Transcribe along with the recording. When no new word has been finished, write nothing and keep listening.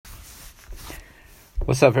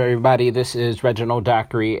What's up, everybody? This is Reginald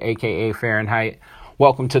Dockery, aka Fahrenheit.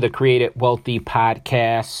 Welcome to the Create It Wealthy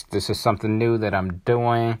podcast. This is something new that I'm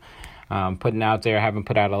doing, putting out there. I haven't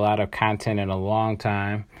put out a lot of content in a long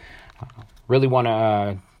time. Really want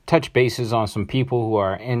to touch bases on some people who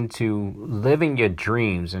are into living your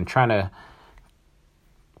dreams and trying to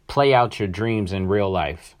play out your dreams in real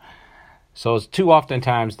life. So it's too often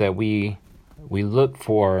times that we look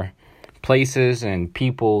for places and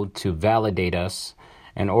people to validate us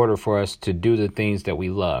in order for us to do the things that we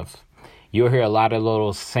love. You'll hear a lot of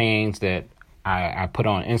little sayings that I put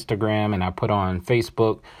on Instagram and I put on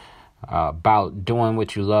Facebook about doing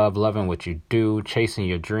what you love, loving what you do, chasing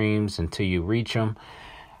your dreams until you reach them.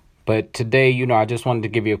 But today, I just wanted to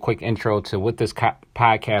give you a quick intro to what this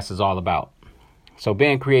podcast is all about. So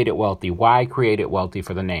being Create It Wealthy, why Create It Wealthy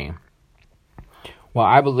for the name? Well,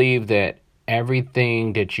 I believe that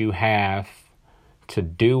everything that you have to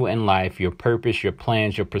do in life, your purpose, your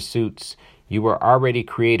plans, your pursuits, you were already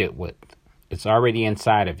created with. It's already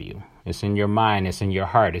inside of you. It's in your mind. It's in your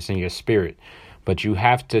heart. It's in your spirit. But you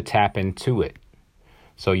have to tap into it.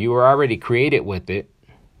 So you were already created with it.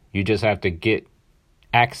 You just have to get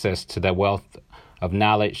access to the wealth of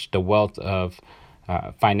knowledge, the wealth of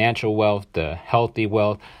financial wealth, the healthy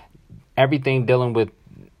wealth. Everything dealing with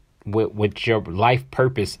what your life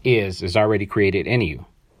purpose is already created in you.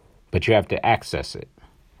 But you have to access it.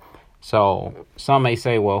 So some may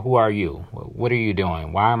say, well, who are you? What are you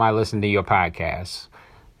doing? Why am I listening to your podcast?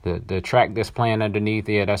 The track that's playing underneath,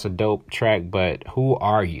 yeah, that's a dope track, but who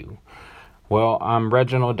are you? Well, I'm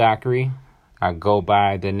Reginald Dockery. I go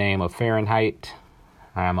by the name of Fahrenheit.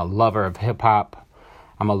 I am a lover of hip hop.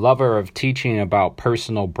 I'm a lover of teaching about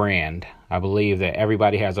personal brand. I believe that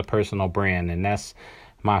everybody has a personal brand, and that's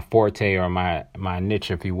my forte or my niche,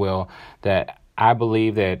 if you will, that I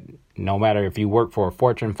believe that no matter if you work for a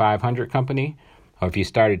Fortune 500 company, or if you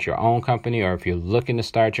started your own company, or if you're looking to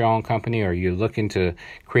start your own company, or you're looking to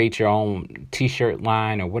create your own t-shirt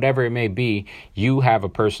line, or whatever it may be, you have a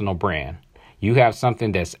personal brand. You have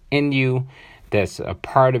something that's in you, that's a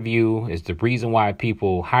part of you, is the reason why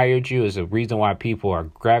people hired you, is the reason why people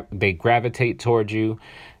they gravitate towards you.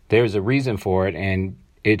 There's a reason for it, and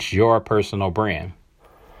it's your personal brand.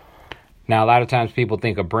 Now, a lot of times people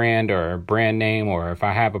think a brand or a brand name, or if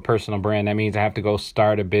I have a personal brand, that means I have to go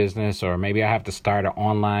start a business, or maybe I have to start an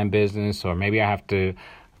online business, or maybe I have to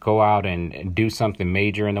go out and do something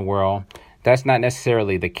major in the world. That's not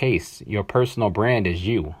necessarily the case. Your personal brand is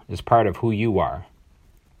you. It's part of who you are.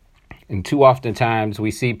 And too often times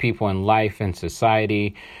we see people in life and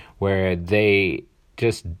society where they're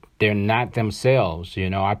not themselves.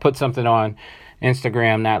 I put something on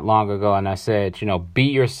Instagram not long ago, and I said, be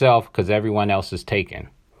yourself because everyone else is taken.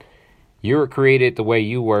 You were created the way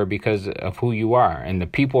you were because of who you are, and the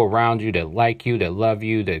people around you that like you, that love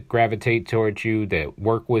you, that gravitate towards you, that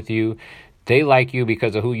work with you, they like you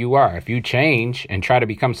because of who you are. If you change and try to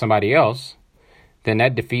become somebody else, then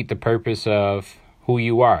that defeats the purpose of who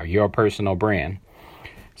you are, your personal brand.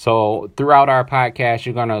 So throughout our podcast,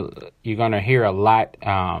 you're gonna hear a lot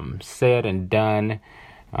said and done.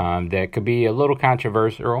 That could be a little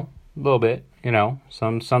controversial, a little bit,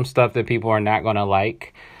 some stuff that people are not going to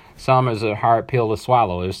like. Some is a hard pill to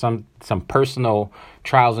swallow. There's some personal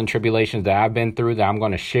trials and tribulations that I've been through that I'm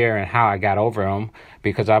going to share and how I got over them,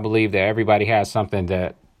 because I believe that everybody has something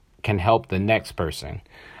that can help the next person.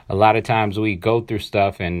 A lot of times we go through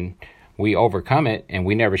stuff and we overcome it and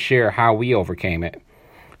we never share how we overcame it.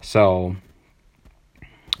 So,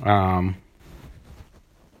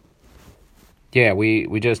 yeah,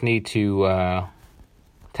 we just need to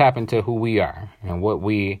tap into who we are and what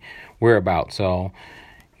we're about. So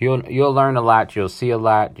you'll learn a lot, you'll see a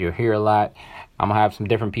lot, you'll hear a lot. I'm gonna have some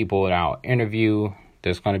different people that I'll interview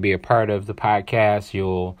that's going to be a part of the podcast.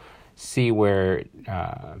 You'll see where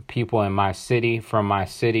people in my city, my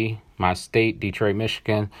state, Detroit,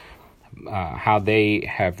 Michigan, how they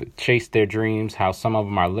have chased their dreams, how some of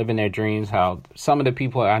them are living their dreams, how some of the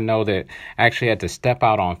people I know that actually had to step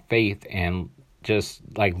out on faith and just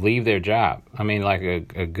leave their job. I mean,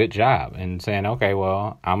 a good job, and saying, okay,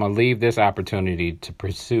 well, I'm going to leave this opportunity to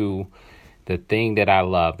pursue the thing that I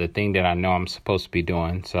love, the thing that I know I'm supposed to be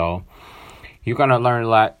doing. So you're going to learn a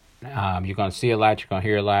lot. You're going to see a lot. You're going to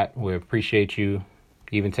hear a lot. We appreciate you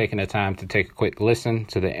even taking the time to take a quick listen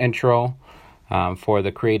to the intro for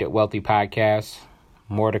the Create It Wealthy podcast.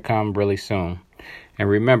 More to come really soon. And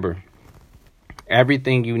remember,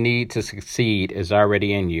 everything you need to succeed is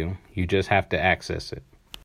already in you. You just have to access it.